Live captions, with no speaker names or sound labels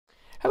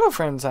Hello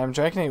friends, I'm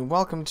DragoNate.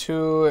 Welcome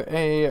to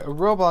a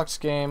Roblox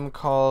game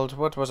called,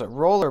 what was it,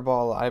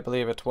 RollerBall, I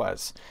believe it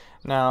was.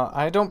 Now,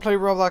 I don't play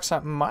Roblox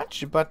that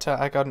much, but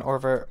I got an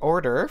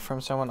order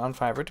from someone on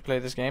Fiverr to play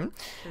this game.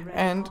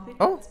 And,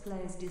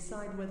 players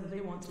decide whether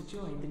they want to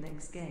join the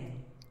next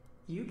game.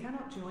 You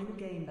cannot join the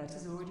game that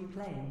is already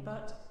playing,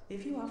 but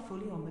if you are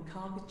fully on the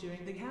carpet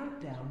during the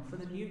countdown for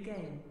the new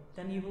game,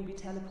 then you will be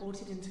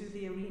teleported into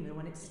the arena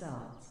when it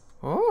starts.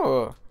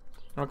 oh.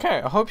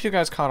 Okay, I hope you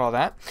guys caught all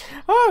that.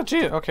 Oh,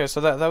 gee. Okay, so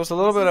that was a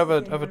little bit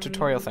of a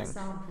tutorial thing.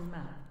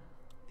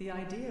 The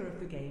idea of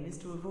the game is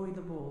to avoid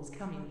the balls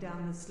coming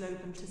down the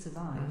slope and to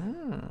survive.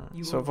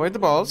 So avoid the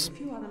balls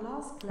if you are the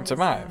last and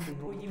survive.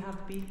 Or you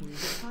have beaten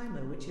the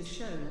timer which is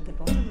shown at the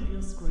bottom of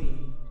your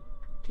screen.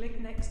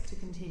 Click next to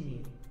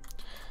continue.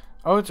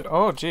 Oh,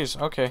 jeez.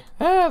 Okay.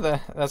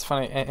 That's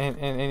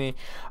funny.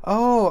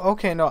 Oh,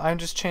 okay. No, I'm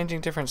just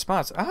changing different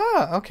spots.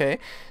 Ah, okay.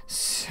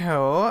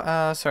 So,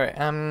 sorry.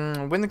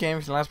 Win the game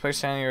if you last place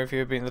standing, or if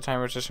you've beaten the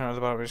timer which is shown at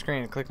the bottom of your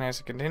screen. Click next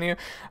to continue.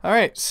 All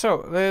right.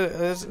 So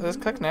let's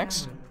click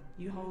next.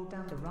 You hold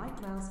down the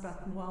right mouse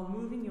button while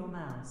moving your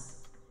mouse.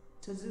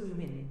 To zoom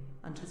in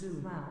and to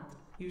zoom out,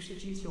 you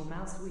should use your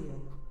mouse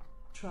wheel.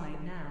 Try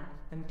it now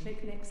and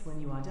click next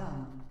when you are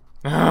done.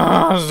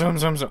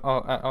 Zoom.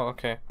 Oh,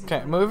 okay.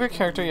 Okay, move your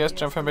character, yes,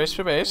 jump from base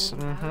to base.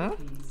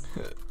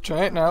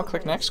 Try it now,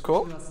 click next,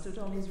 cool.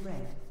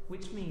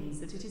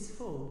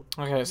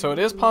 Okay, so it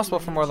is possible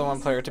for more than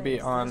one player to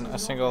be on a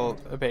single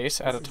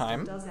base at a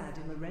time.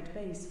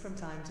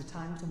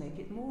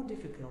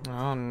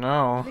 Oh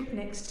no. Click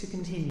next to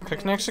continue.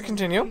 Click next to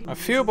continue. A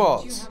few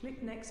balls.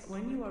 Click next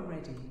when you are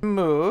ready.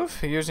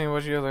 Move, using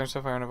what you learned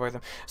so far and avoid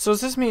them. So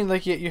does this mean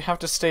like you have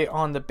to stay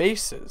on the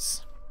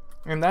bases?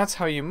 And that's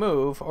how you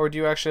move, or do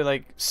you actually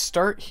like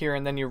start here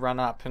and then you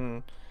run up?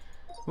 And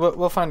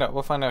we'll find out.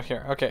 We'll find out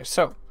here. Okay,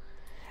 so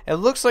it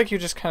looks like you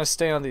just kind of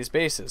stay on these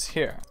bases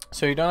here,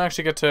 so you don't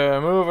actually get to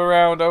move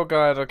around. Oh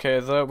god. Okay.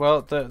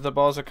 The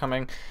balls are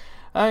coming.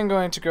 I'm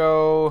going to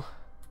go.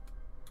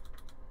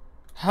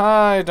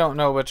 I don't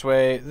know which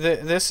way.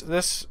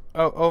 This.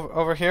 Oh,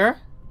 over here.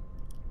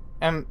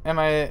 Am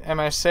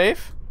I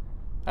safe?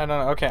 I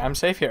don't know. Okay, I'm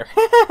safe here.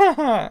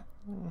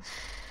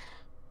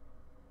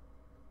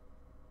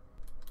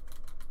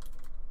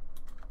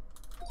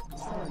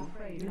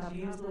 You have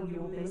used all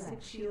your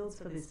basic shields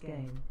for this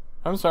game.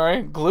 I'm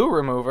sorry, glue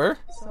remover.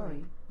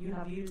 Sorry, you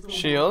have used all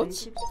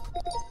shields.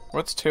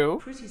 What's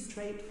two? Pretty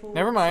straightforward.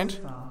 Never mind.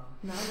 So far.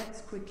 Now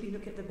let's quickly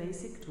look at the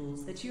basic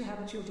tools that you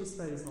have at your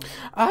disposal.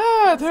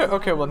 Ah, there.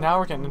 Okay, well now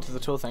we're getting into the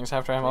tool things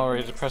after I'm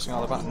already pressing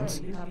all the buttons.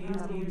 You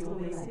have used all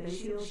basic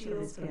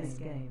shields for this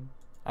game.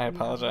 I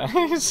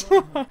apologize.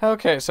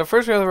 Okay, so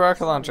first we have the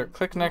rocket launcher.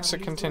 Click next to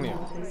continue.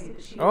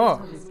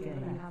 Oh.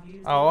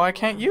 Oh, I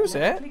can't use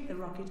it. Click the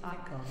rocket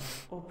icon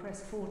or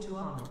press 4 to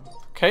arm it.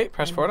 Okay,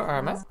 press 4 to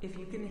arm it. If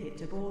you can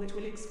hit a ball, it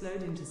will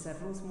explode into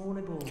several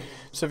smaller balls.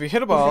 So if you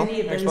hit a ball,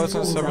 it explodes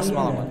into several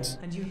smaller ones.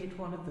 And you hit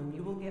one of them,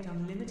 you will get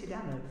unlimited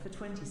ammo for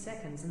 20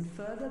 seconds and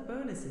further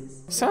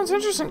bonuses. Sounds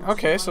interesting.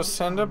 Okay, so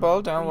send a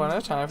ball down one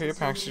at a time for your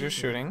practice your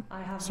shooting.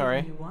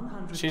 Sorry,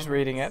 she's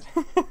reading it.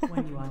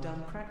 When you are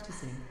done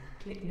practicing,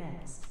 click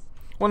next.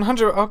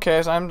 100.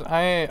 Okay, so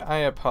I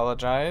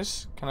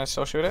apologize. Can I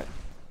still shoot it?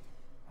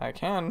 I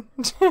can.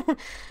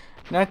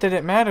 Not that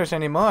it matters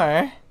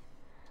anymore.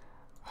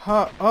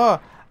 Oh,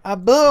 a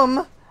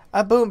boom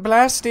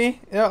blasty.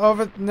 Yeah,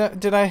 over. No,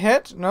 did I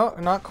hit? No,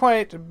 not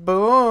quite.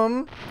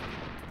 Boom.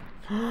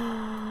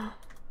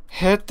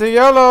 Hit the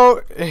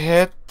yellow.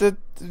 Hit the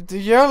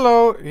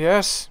yellow.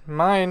 Yes,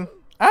 mine.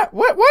 Ah,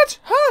 what?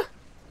 Huh?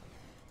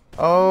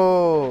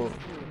 Oh,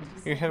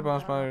 you hit a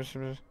bonus ball.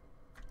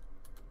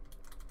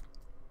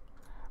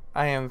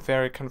 I am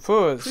very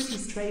confused. Pretty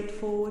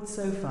straightforward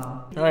so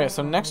far. Alright,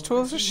 so next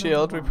tool is a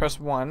shield. We press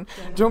 1.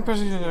 Don't press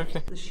it.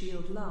 Okay. The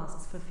shield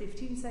lasts for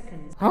 15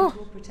 seconds. Huh? It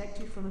will protect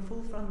you from a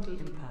full frontal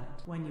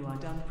impact. When you are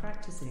done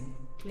practicing,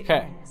 click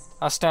Okay, next.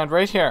 I'll stand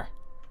right here.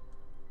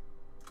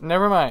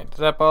 Never mind.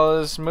 That ball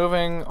is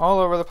moving all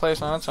over the place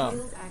on its own.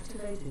 Shield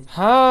activated.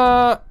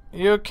 Ha!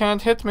 You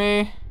can't hit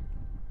me.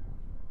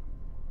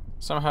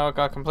 Somehow it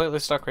got completely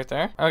stuck right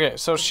there. Okay,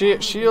 so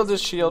shield is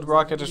shield,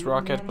 rocket is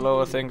rocket,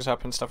 blow things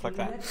up and stuff like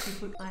that.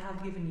 I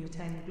have given you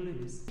 10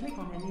 glues. Click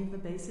on any of the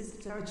bases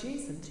that are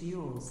adjacent to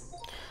yours.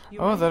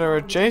 Oh, that are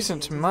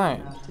adjacent to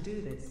mine. To do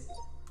this.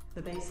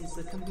 The bases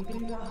that can be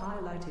glued are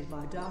highlighted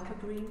by darker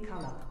green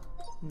color.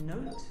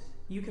 Note,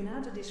 you can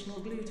add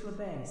additional glue to a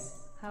base.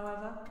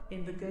 However,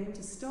 in the game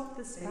to stop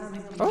the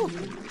spamming of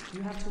glue,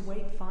 you have to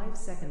wait 5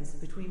 seconds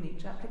between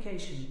each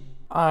application.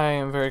 I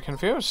am very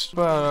confused,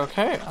 but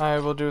okay, I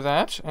will do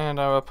that, and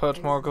I will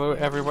put more glue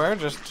everywhere,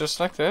 just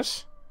like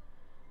this.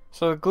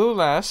 So the glue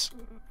lasts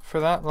for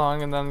that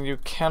long, and then you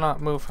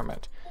cannot move from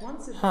it.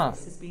 Once a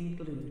base has been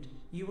glued,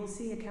 You will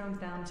see a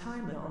countdown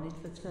timer on it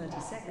for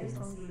 30 seconds.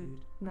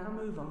 Now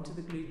move on to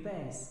the glued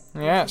base.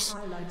 Yes.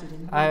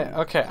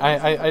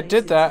 I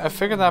did that. I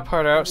figured that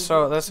part out.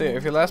 So let's see.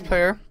 If you're last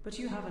player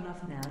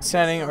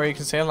standing, or you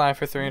can stay alive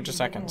for 300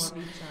 seconds.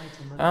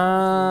 In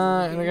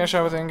the game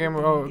shop with in-game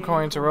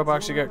coins or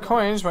Roblox, you get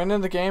coins when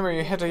in the game, or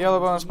you hit a yellow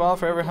bonus ball.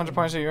 For every 100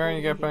 points that you earn,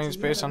 you get points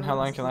based on how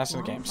long you can last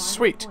in the game.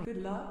 Sweet.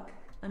 Good luck,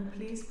 and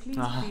please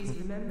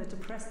remember to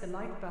press the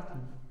like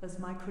button, as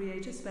my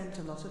creator spent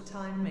a lot of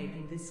time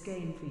making this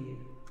game for you.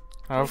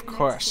 Of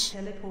course.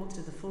 Teleport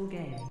to the full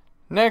game.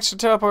 Next to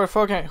teleport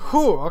full game.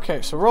 Whew,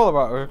 okay, so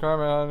RollerBall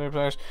requirement on new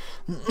players.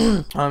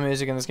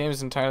 Music in this game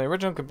is entirely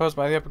original, composed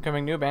by the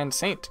up-and-coming new band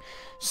Saint.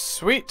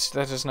 Sweet,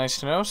 that is nice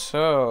to know.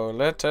 So,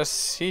 let us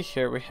see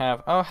here. We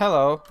have, oh,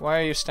 hello. Why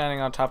are you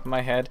standing on top of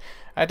my head?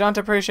 I don't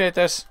appreciate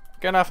this.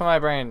 Get off of my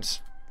brains.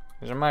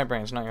 These are my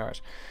brains, not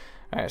yours.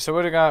 Alright, so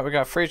what do we got? We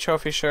got free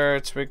trophy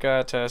shirts. We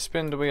got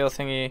spin the wheel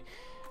thingy.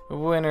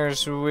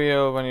 Winner's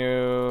wheel. When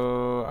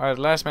you are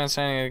the last man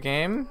standing in the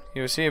game,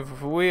 you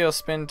receive a wheel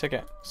spin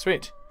ticket.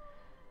 Sweet.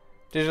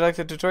 Did you like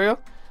the tutorial?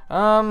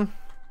 I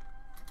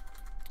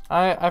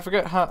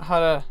forget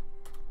how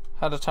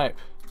to type.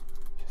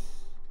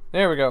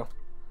 There we go.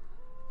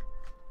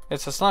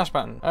 It's a slash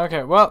button.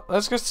 Okay, well,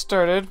 let's get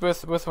started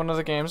with one of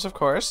the games, of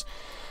course.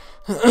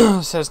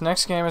 It says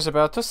next game is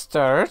about to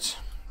start.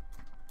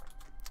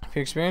 If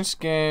you experience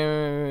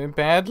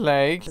bad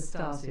leg.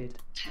 Started.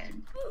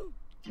 10,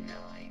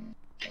 9,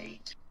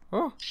 8,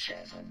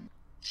 7,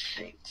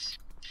 6,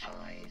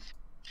 5,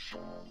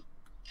 4,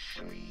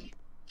 3,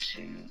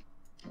 2,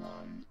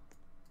 1.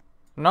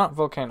 Not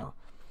volcano.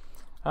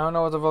 I don't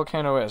know what the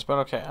volcano is, but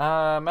okay.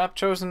 Map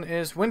chosen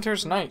is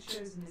Winter's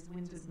Night.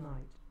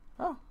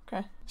 Oh,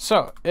 okay.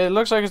 So, it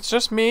looks like it's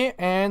just me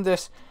and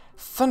this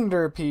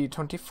Thunder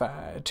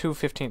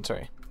P215,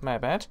 sorry. My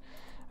bad.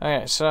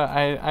 Okay, so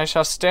I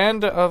shall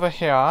stand over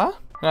here.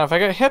 Now, if I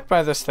get hit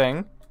by this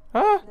thing...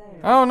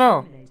 oh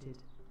no!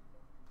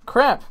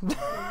 Crap!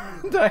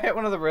 Did I hit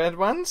one of the red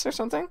ones or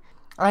something?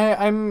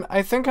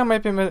 I think I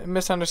might be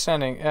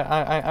misunderstanding.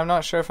 I'm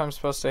not sure if I'm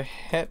supposed to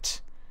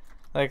hit,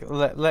 like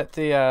let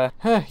the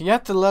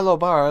yet the little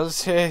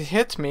bars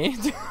hit me,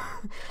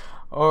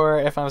 or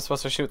if I'm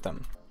supposed to shoot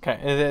them. Okay,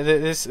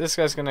 this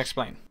guy's gonna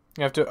explain.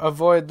 You have to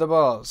avoid the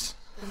balls.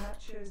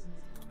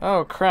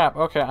 Oh crap!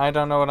 Okay, I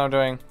don't know what I'm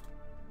doing.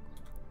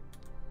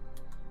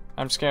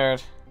 I'm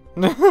scared.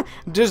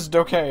 Just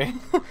okay.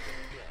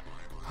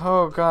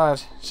 Oh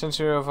god! Since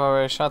you have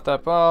already shot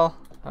that ball.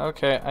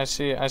 Okay, I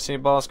see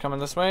balls coming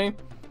this way.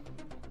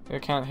 You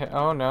can't hit.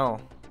 Oh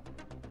no.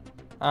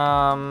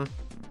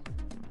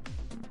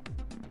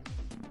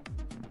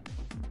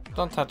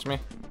 Don't touch me.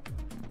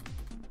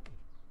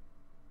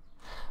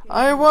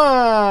 I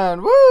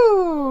won!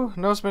 Woo!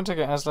 No spin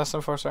ticket has less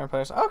than 4 starting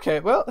players. Okay,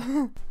 well,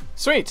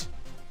 sweet.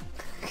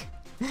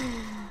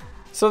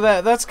 So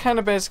that's kind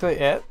of basically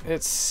it.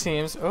 It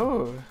seems.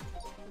 Oh,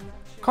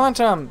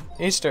 quantum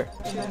Easter.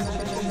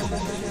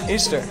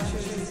 Easter.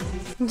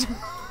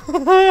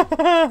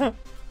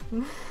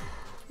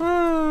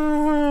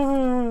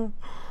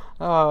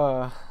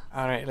 Oh,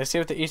 alright, let's see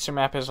what the Easter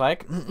map is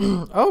like.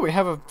 Oh, we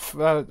have a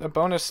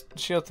bonus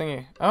shield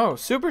thingy. Oh,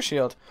 super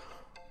shield.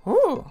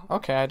 Ooh,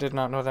 okay, I did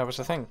not know that was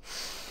a thing.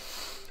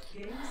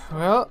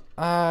 Well,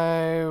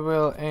 I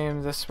will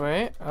aim this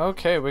way.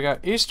 Okay, we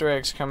got Easter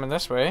eggs coming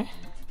this way.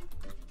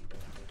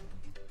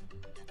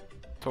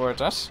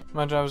 Towards us.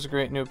 My job is to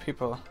greet new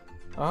people.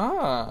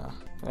 Ah.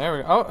 There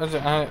we go. Oh,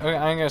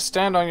 I'm gonna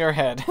stand on your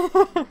head.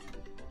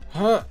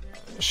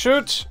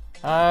 Shoot!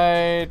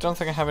 I don't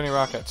think I have any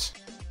rockets.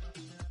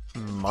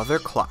 Mother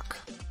clock.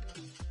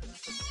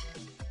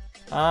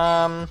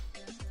 Yeah,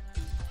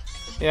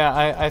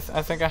 I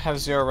think I have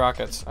 0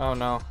 rockets. Oh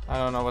no, I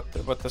don't know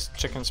what this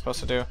chicken's supposed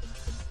to do.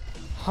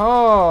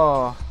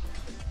 Oh.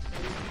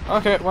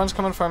 Okay, one's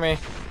coming for me.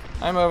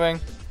 I'm moving.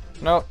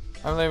 Nope,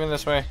 I'm leaving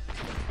this way.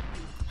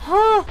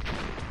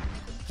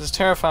 This is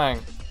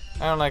terrifying.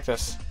 I don't like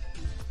this.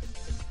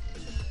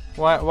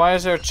 Why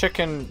is there a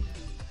chicken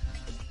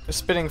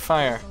spitting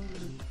fire?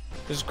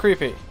 This is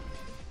creepy.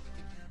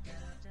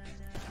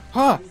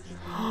 Huh!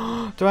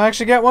 Do I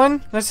actually get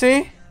one? Let's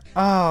see.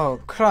 Oh,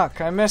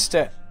 cruck, I missed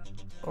it.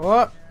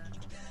 What?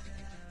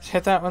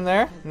 Hit that one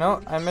there?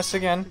 No, I missed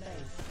again.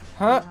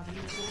 Huh?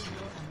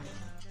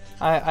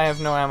 I have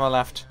no ammo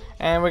left.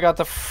 And we got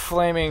the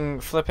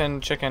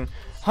flippin' chicken.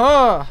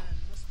 Huh!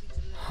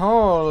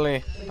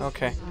 Holy.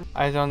 Okay.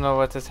 I don't know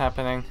what is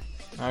happening.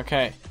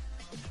 Okay.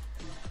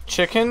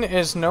 Chicken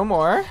is no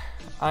more.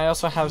 I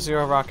also have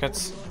 0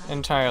 rockets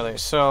entirely,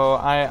 so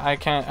I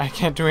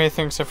can't do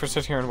anything except for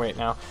sit here and wait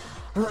now.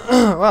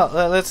 Well,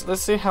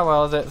 let's see how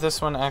well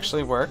this one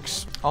actually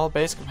works. All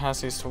base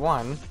capacities to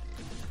 1.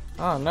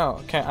 Oh no.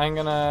 Okay, I'm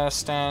gonna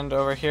stand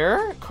over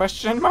here.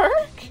 Question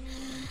mark?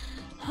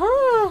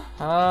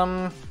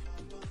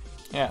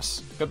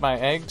 Yes. Goodbye,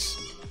 eggs.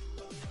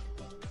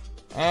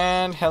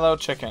 And hello,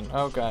 chicken.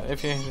 Oh god.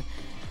 If you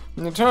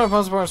turn on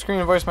the phone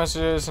screen, voice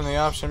messages in the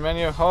option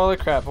menu. Holy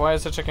crap! Why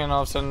is the chicken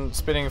all of a sudden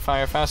spitting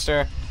fire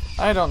faster?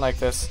 I don't like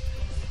this.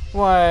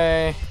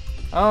 Why?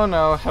 Oh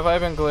no, have I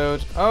been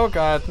glued? Oh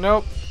god,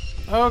 nope.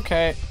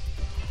 Okay.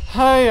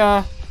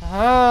 Hiya.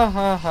 Ha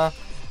ha ha.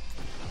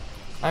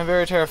 I'm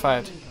very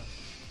terrified.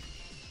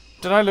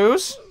 Did I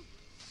lose?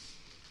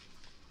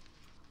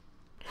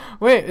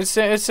 Wait, it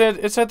said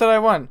that I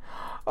won.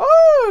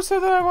 Oh, it said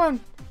that I won.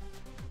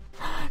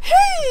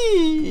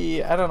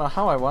 Hey! I don't know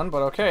how I won,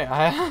 but okay.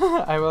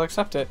 I will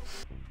accept it.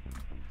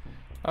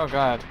 Oh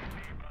god.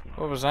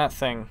 What was that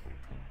thing?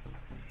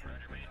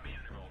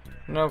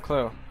 No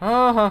clue.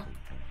 Uh-huh.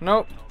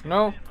 Nope.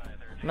 No.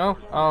 No.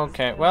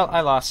 Okay. Well,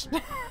 I lost.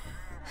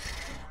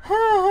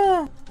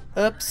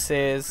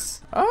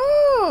 Oopsies.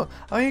 Oh!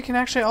 Oh, you can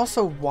actually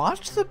also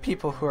watch the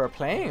people who are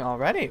playing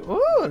already.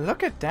 Ooh,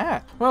 look at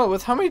that. Well,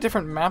 with how many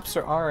different maps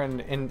there are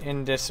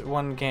in this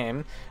one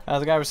game,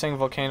 the guy was saying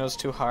volcano's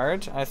too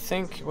hard. I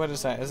think, what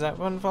is that? Is that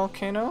one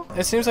volcano?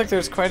 It seems like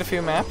there's quite a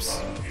few maps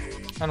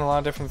and a lot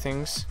of different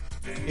things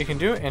you can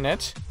do in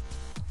it.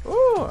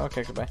 Ooh,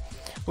 okay, goodbye.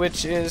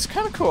 Which is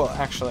kind of cool,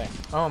 actually.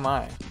 Oh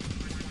my.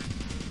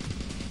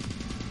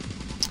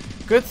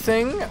 Good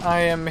thing I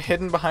am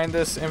hidden behind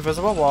this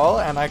invisible wall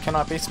and I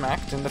cannot be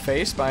smacked in the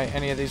face by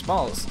any of these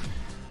balls.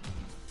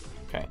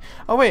 Okay.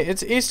 Oh wait,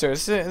 it's Easter.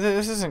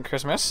 This isn't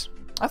Christmas.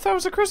 I thought it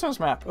was a Christmas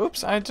map.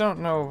 Oops, I don't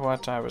know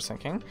what I was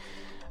thinking.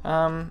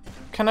 Can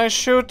I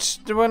shoot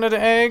one of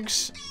the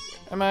eggs?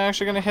 Am I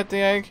actually gonna hit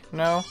the egg?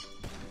 No.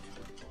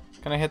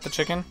 Can I hit the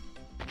chicken?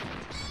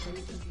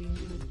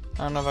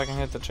 I don't know if I can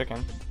hit the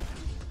chicken.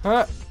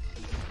 Huh.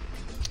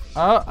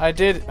 Oh, I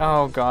did.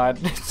 Oh god.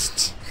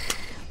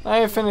 I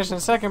have finished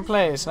in second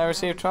place and I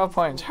received 12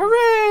 points.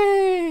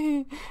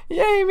 Hooray!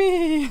 Yay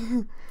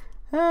me!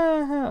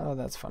 Oh,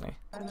 that's funny.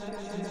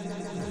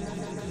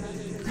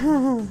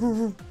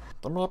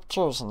 The map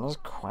chosen is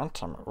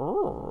Quantum.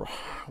 Ooh,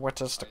 what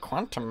is the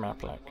Quantum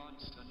map like?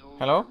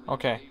 Hello?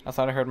 Okay, I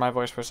thought I heard my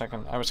voice for a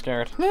second. I was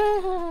scared.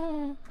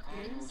 Oh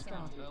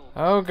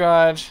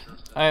god.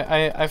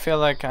 I feel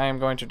like I am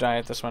going to die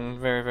at this one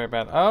very, very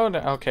bad. Oh,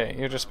 okay,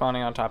 you're just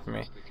spawning on top of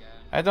me.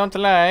 I don't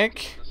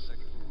like...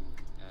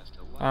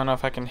 I don't know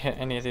if I can hit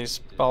any of these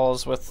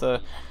balls with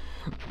the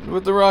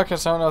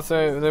rockets. I don't know if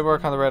they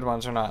work on the red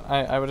ones or not.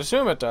 I would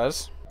assume it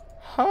does.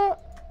 Huh?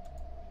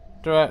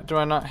 Do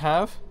I not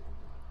have?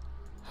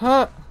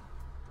 Huh?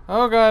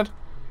 Oh god.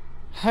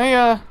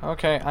 Hiya.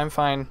 Okay, I'm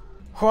fine.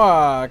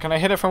 Whoa, can I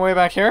hit it from way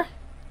back here?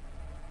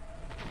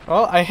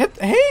 Well, I hit.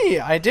 Hey,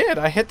 I did.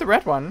 I hit the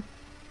red one.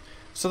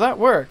 So that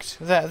worked.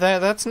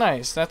 That's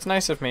nice. That's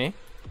nice of me.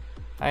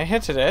 I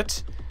hit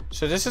it.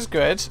 So this is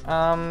good.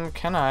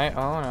 Can I?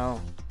 Oh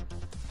no.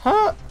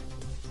 Huh?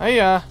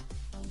 Hiya.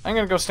 I'm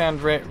gonna go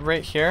stand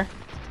right here.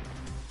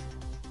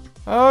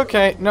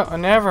 Okay. No,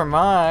 never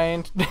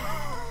mind.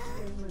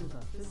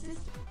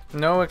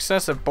 No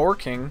excessive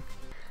borking.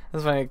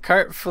 That's funny.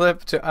 Cart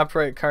flip to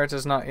upright cart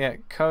is not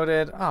yet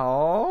coded.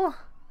 Oh.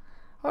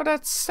 Oh,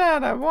 that's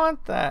sad. I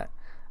want that.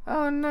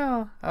 Oh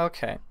no.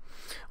 Okay.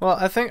 Well,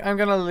 I think I'm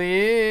gonna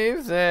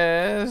leave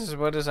this.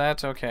 What is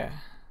that? Okay.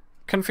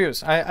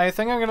 Confused. I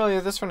think I'm gonna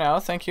leave this for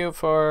now. Thank you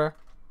for...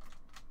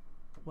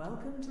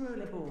 Welcome to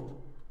RollerBall.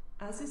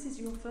 As this is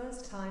your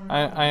first time...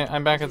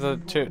 I'm back at the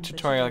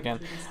tutorial again.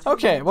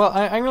 Okay, well,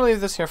 I'm gonna leave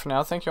this here for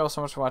now. Thank you all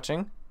so much for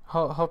watching.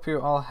 Hope you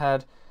all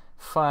had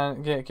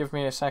fun. Give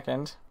me a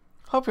second.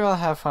 Hope you all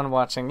have fun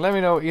watching. Let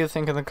me know what you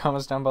think in the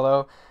comments down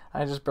below.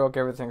 I just broke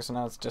everything, so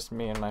now it's just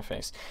me and my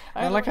face.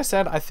 And like I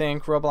said, I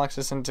think Roblox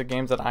isn't a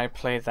game that I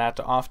play that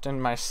often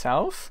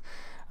myself.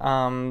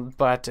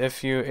 But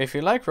if you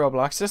like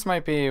Roblox, this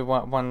might be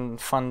one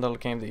fun little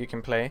game that you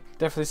can play.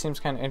 Definitely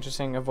seems kind of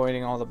interesting,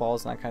 avoiding all the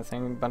balls and that kind of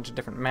thing. A bunch of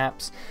different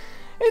maps.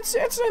 It's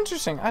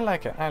interesting. I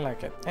like it. I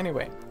like it.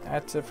 Anyway,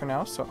 that's it for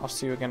now. So I'll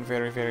see you again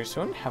very, very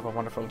soon. Have a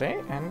wonderful day,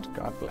 and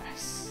God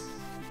bless.